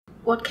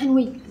what can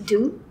we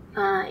do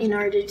in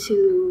order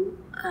to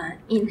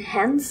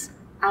enhance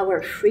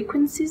our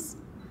frequencies?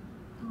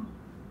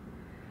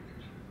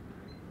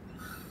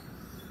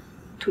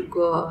 To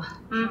go.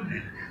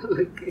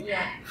 Okay.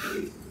 Yeah.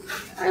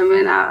 I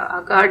mean,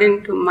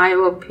 according to my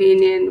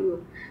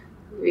opinion,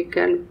 we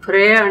can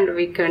pray and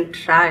we can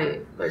try,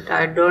 but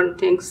I don't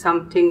think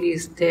something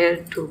is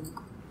there to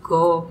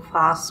go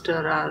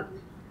faster, or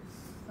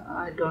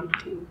I don't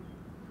think.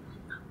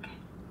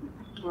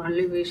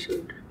 Only we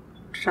should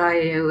try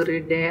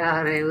every day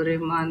or every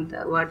month,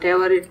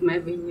 whatever it may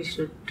be, we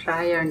should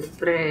try and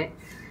pray.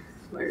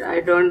 But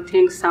I don't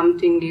think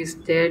something is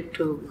there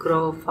to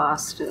grow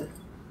faster.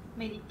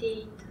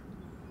 Meditate.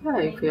 Yeah,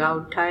 if you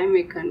have time,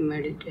 you can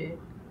meditate.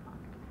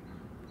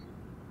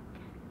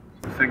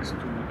 Thanks to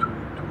the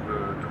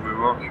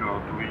work you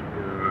are doing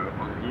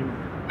on him,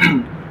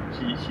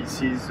 he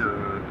sees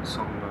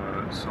some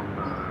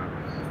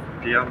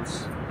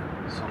pearls,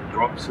 some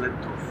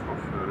droplets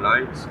of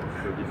lights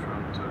of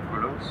different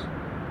colors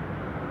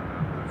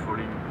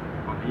falling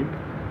on him,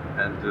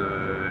 and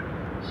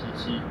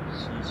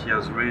he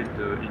has read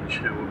in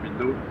Sri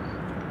Aurobindo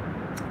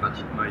that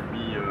it might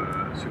be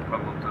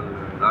supramental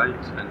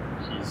light, and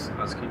he's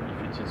asking if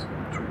it is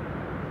true.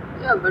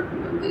 Yeah,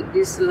 but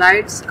these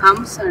lights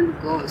comes and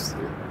goes.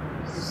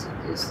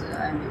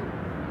 I mean,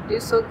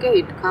 it's okay,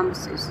 it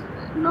comes, it's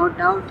no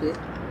doubt it,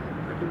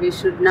 but we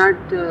should not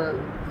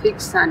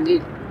fix on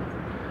it.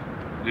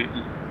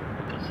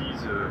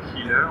 He's a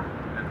healer,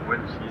 and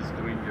when he's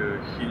doing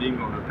healing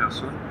on a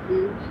person,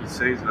 he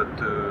says that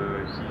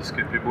he is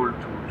capable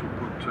to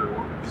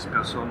put this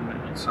person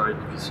inside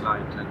this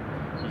light, and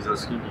he's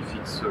asking if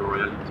it's a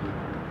reality.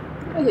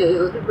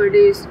 Yeah,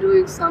 everybody is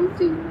doing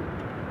something.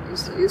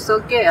 It's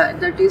okay.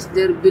 That is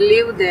their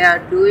belief they are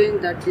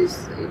doing. It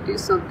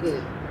is okay.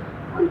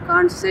 One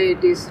can't say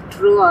it is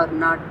true or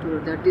not true.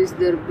 That is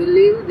their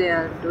belief. They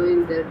are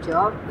doing their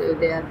job.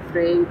 They are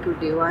praying to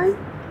divine.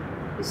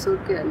 It's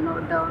okay, no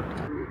doubt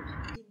on it.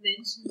 Die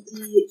Menschen,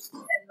 die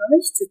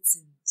erleuchtet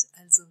sind,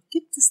 also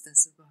gibt es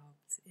das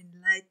überhaupt?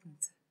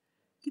 Enlightened.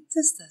 Gibt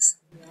es das?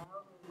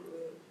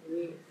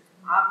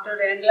 After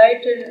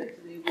enlightened,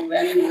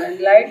 when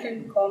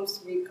enlightened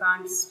comes, we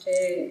can't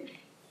stay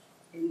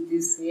in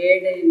this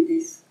head, in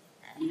this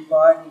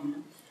body.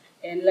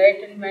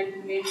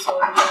 Enlightenment means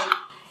only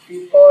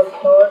before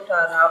thought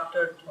or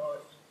after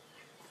thought.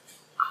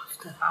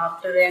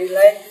 After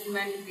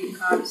enlightenment, we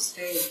can't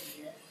stay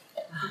here.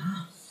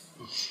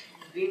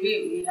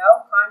 We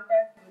have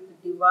contact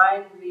with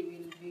divine, we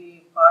will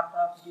be part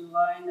of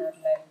divine or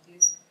like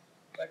this.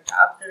 But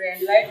after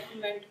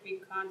enlightenment,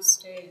 we can't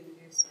stay in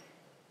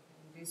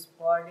this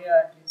body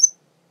or this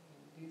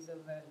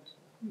world.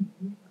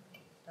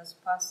 That's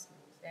possible.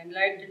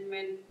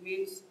 Enlightenment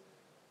means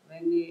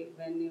when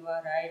you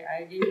are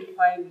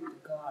identify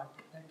with God.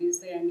 That is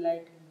the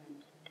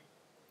enlightenment.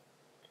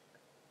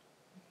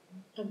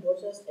 And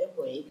what does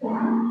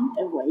awakened?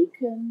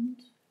 Awakened.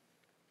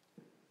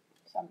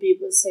 Some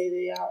people say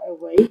they are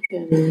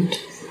awakened.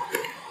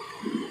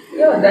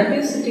 Yeah, that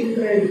is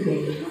different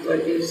thing.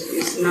 But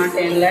it's not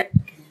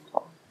enlightenment.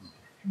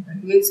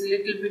 It means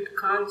little bit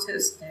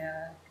conscious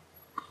there.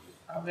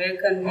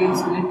 Awaken means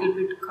little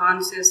bit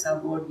conscious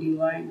about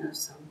divine or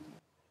something.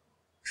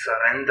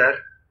 Surrender.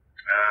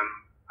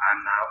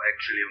 I'm now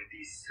actually on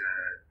this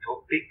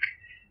topic.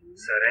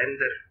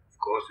 Surrender. Of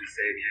course, we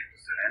say we have to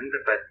surrender,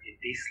 but in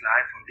this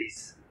life, on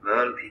this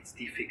world, it's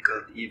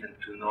difficult even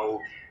to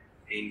know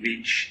in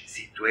which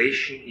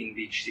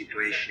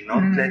situation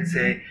not. Let's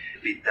say,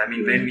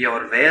 when we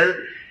are well,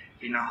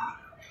 in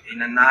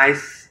a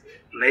nice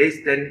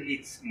place, then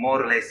it's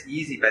more or less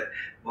easy. But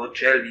what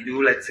shall we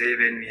do? Let's say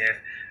when we have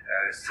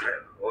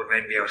or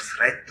when we are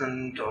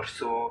threatened or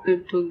so.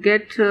 To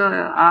get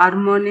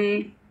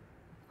harmony,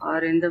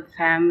 or in the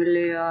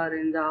family, or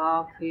in the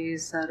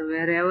office, or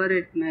wherever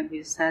it may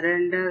be,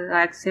 surrender,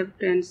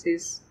 acceptance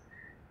is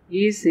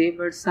easy,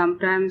 but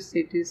sometimes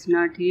it is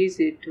not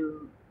easy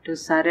to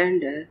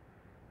surrender,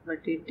 but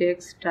it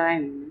takes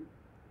time.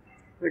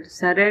 But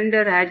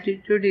surrender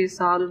attitude is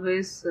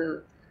always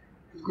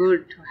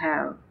good to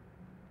have.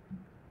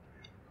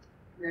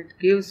 That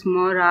gives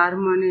more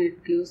harmony,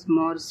 it gives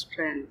more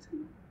strength.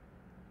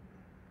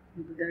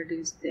 That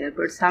is there.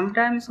 But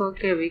sometimes,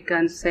 okay, we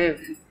can say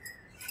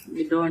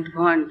we don't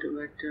want,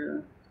 but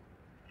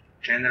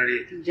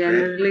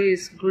generally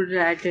it's good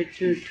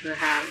attitude to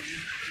have.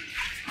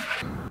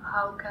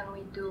 How can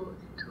we do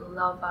to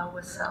love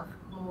ourselves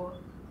more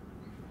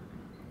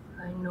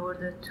in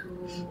order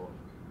to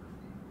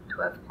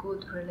have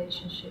good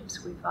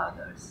relationships with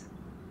others?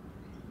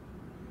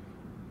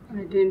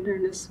 I didn't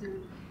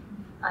understand.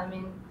 I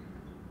mean,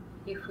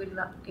 if we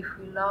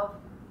love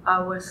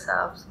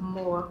ourselves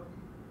more,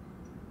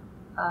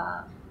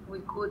 we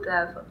could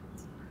have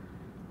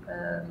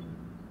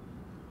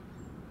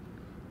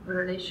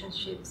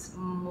relationships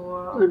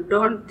more. I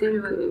don't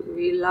think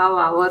we love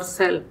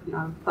ourselves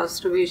now.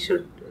 First we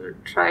should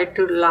try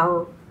to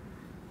love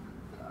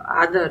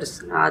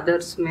others.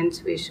 Others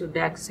means we should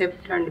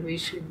accept and we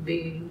should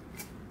be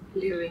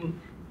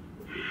living.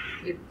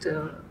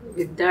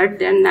 with that,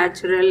 then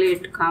naturally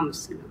it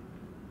comes.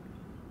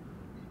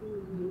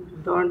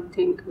 Don't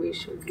think we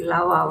should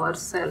love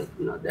ourselves.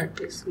 No, that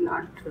is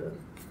not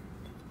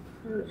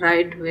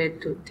right way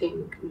to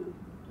think. No.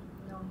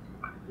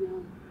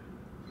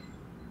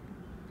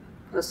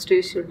 First,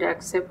 you should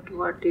accept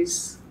what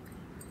is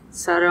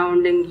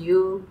surrounding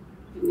you,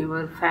 in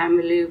your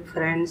family,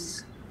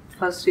 friends.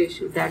 First, you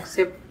should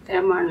accept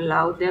them and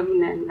love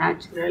them, and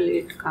naturally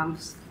it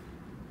comes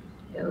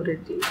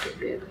everything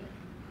together.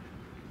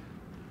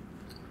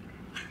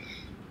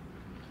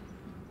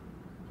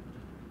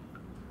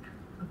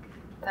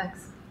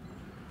 Thanks.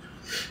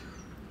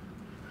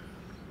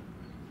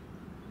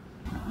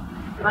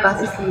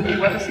 Was ist Liebe?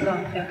 What is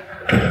love? Yeah.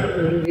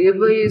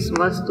 Liebe ist,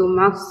 was du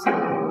machst,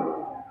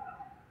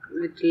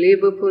 mit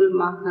liebevoll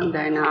machen,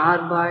 deine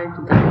Arbeit,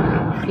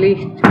 deine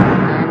Pflicht,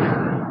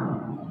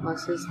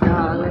 was ist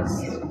da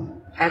alles,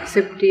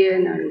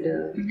 akzeptieren und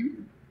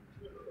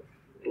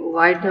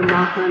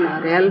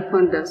weitermachen,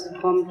 helfen, das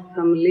kommt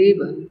vom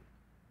Liebe.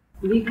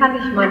 Wie kann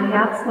ich mein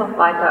Herz noch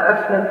weiter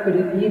öffnen für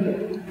die Liebe?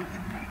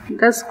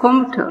 Das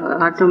kommt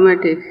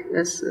automatisch.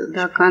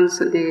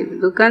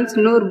 Du kannst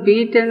nur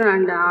bieten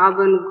und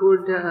haben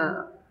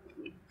gute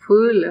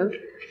Gefühle,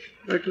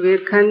 aber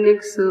wir können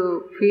nicht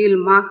so viel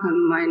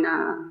machen.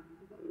 Meine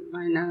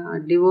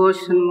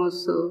Devotion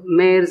muss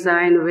mehr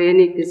sein,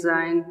 wenig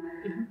sein.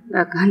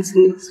 Da kannst du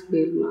nichts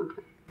viel machen.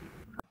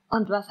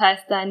 Und was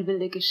heißt dein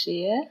Wille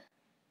geschehe?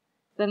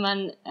 Wenn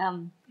man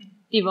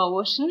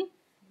Devotion,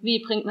 wie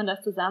bringt man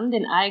das zusammen,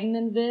 den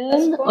eigenen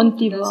Willen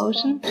und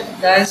Devotion?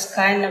 Da ist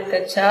keine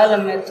spezielle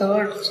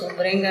Methode zu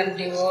bringen,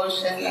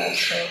 Devotion.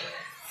 Also,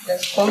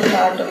 das kommt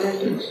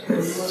automatisch. Du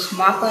musst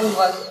machen,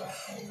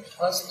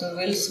 was du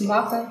willst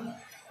machen.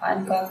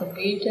 Einfach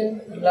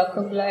bieten,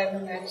 locker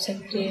bleiben,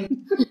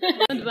 akzeptieren.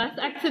 Und was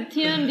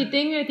akzeptieren? Die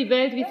Dinge, die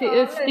Welt, wie sie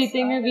ist, die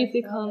Dinge, wie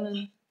sie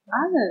kommen.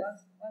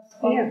 Alles. Was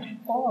kommt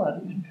vor?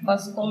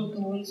 Was kommt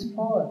uns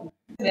vor?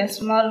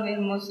 Erstmal, wir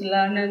müssen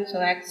lernen zu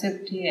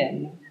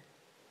akzeptieren.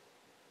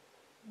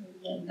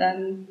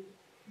 Dann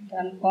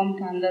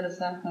kommt andere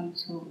Sachen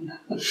zu.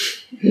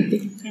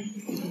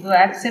 Du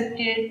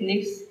akzeptierst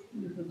nichts,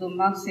 du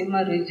machst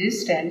immer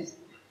Resistance,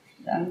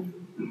 dann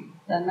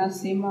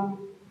hast du immer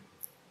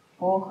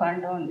hoch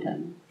und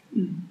unten.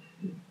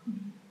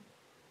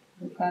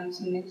 Du kannst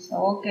nichts,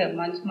 okay,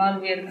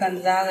 manchmal wir können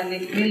sagen,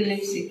 ich will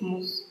nichts, ich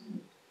muss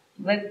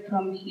weg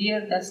von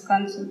hier, das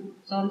kannst du,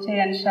 solche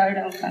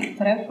Entscheidungen kann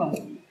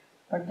treffen.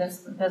 Aber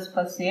das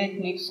passiert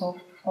nicht so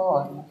oft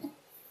vor.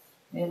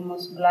 Wir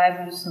müssen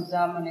bleiben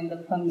zusammen in der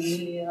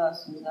Familie,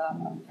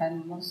 zusammen,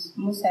 dann muss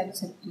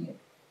akzeptieren.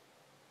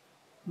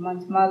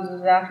 Manchmal du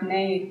sagst,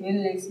 nee, ich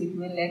will nichts, ich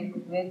will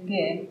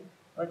weggehen.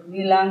 Aber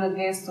wie lange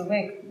gehst du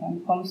weg?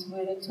 Dann kommst du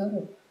wieder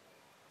zurück.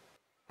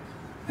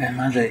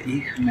 Mother,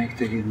 ich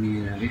möchte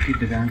mir wirklich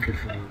bedanken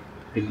für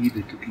die Liebe,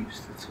 die du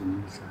gibst zu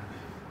uns.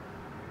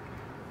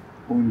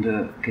 Und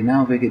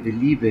genau wegen der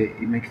Liebe,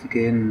 ich möchte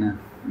gerne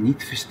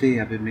nicht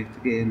verstehen, aber ich möchte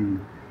gerne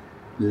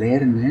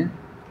lernen.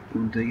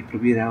 Und ich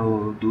probiere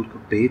auch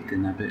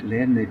durchzubeten, aber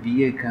lernen,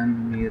 wie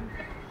kann mir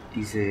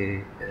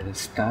diese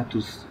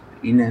Status,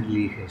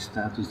 innerliche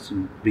Status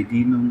zum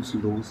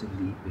bedingungslosen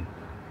Liebe,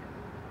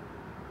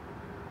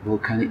 wo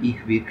kann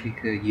ich wirklich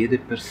jede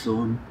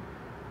Person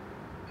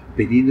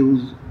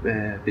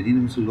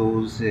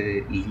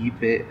bedingungslose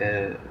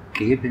Liebe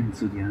geben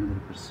zu den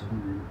anderen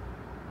Personen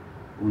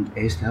und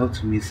erst auch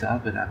zu mir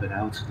selber, aber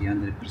auch zu den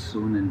anderen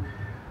Personen,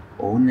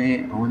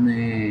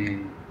 ohne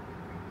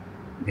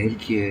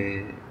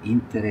welche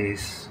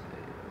Interesse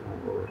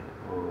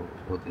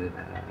oder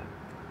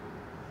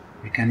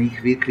wie kann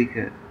ich wirklich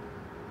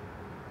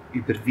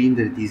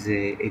überwinden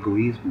diesen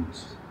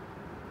Egoismus,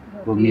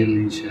 wo wir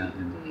Menschen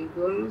haben. Der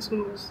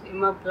Egoismus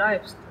immer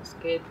bleibt, das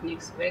geht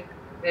nichts weg.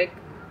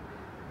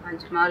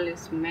 Manchmal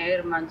ist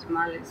mehr,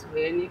 manchmal ist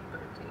wenig,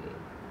 aber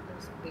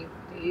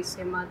die ist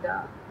immer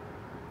da.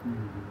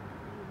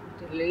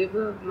 Die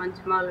Liebe,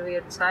 manchmal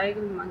wir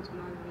zeigen,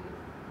 manchmal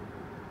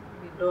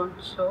we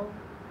don't show.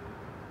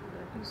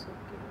 That is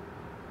okay.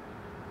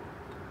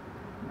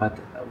 But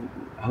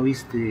how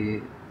is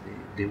the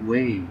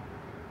way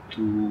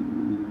to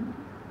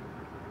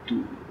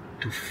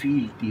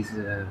feel this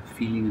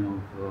feeling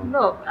of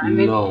no, I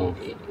mean, love?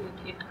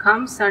 It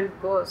comes and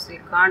goes. You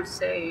can't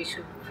say you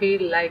should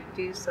feel like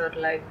this or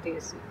like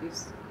this.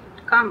 It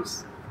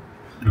comes.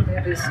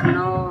 There is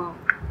no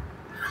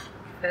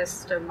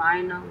first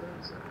minor.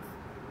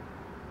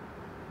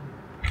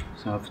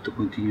 So I have to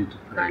continue to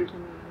pray.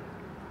 Continue.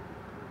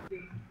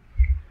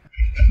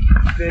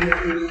 Wenn ich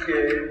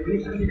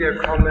nicht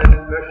wiederkommen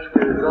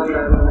möchte,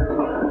 sondern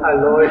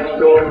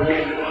Erleuchtung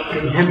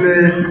im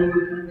Himmel,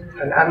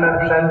 an anderen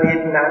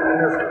Planeten, ein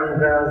anderes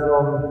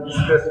Universum,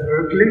 ist das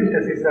möglich,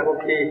 dass ich sage,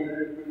 okay,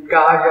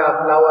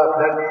 Gaia, blauer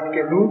Planet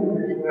genug,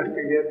 ich möchte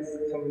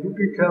jetzt zum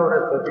Jupiter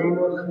oder zur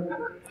Venus?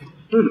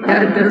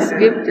 Ja, das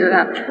gibt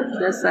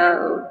das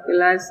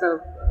vielleicht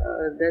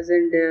das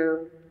sind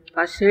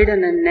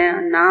verschiedene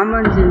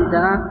Namen sind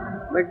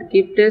da But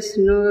gibt es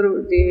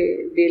nur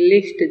die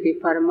Licht, die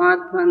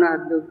Paramatma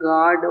or the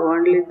God,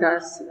 only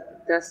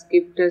das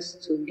gibt es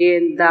zu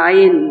gehen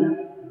dahin.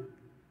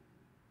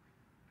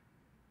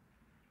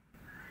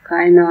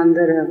 Keine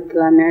andere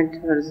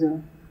Planet oder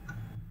so.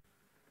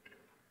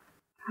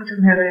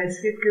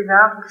 Es wird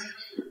gesagt,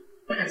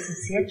 dass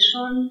es jetzt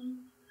schon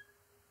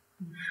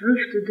die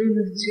 5.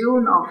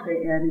 Dimension auf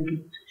der Erde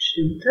gibt.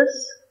 Stimmt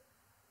das?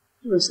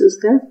 Was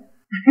ist das?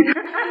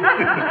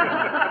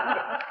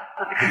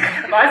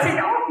 Weiß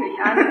ich auch nicht.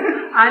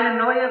 Eine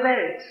neue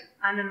Welt.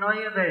 Eine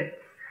neue Welt.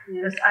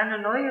 Ja. Dass eine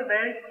neue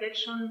Welt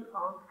jetzt schon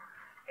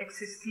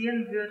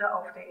existieren würde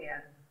auf der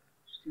Erde.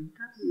 Stimmt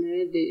das?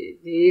 Nee,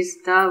 die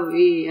ist da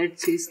wie,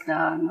 jetzt ist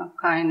da noch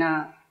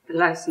keine,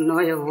 vielleicht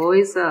neue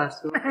Häuser.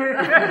 So.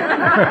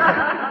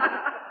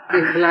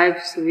 Die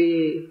bleibt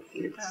wie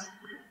jetzt.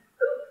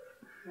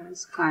 Da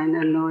ist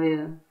keine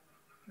neue.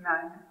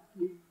 Nein.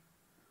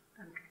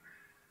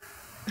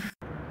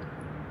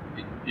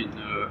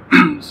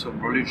 In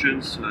some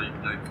religions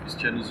like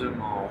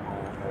Christianism or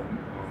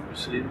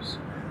Muslims,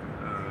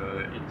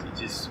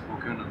 it is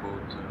spoken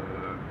about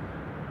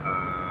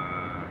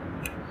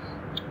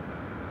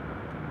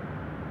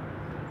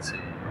let's say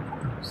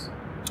apocalypse.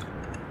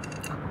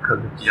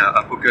 Yeah,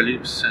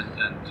 apocalypse and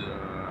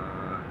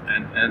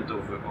end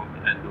of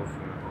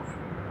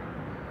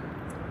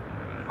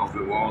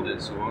the world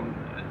and so on,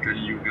 and Kali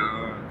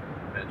Yuga,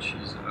 and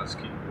she's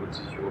asking what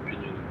is your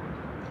opinion about it.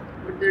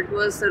 But that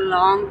was a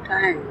long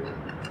time.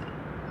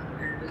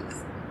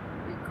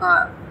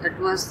 That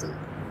was a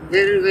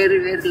very, very,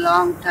 very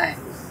long time.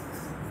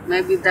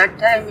 Maybe that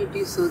time it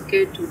is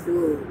okay to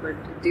do, but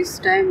this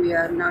time we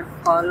are not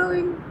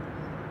following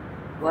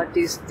what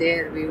is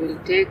there. We will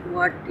take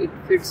what it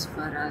fits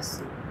for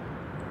us.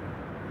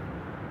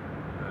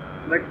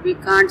 But we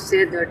can't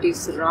say that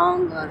is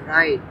wrong or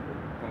right.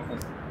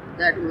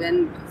 That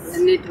when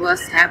it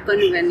was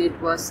happened, when it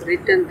was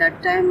written,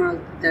 that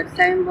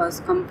time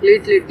was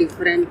completely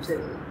different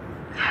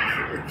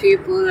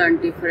people and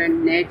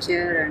different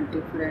nature and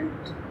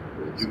different.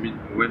 You mean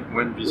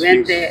when these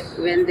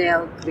when they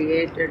have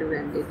created,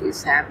 when it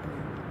is happened?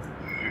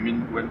 You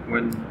mean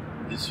when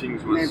these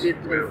things was maybe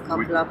a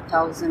couple of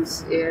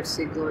thousands years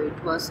ago?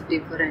 It was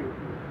different.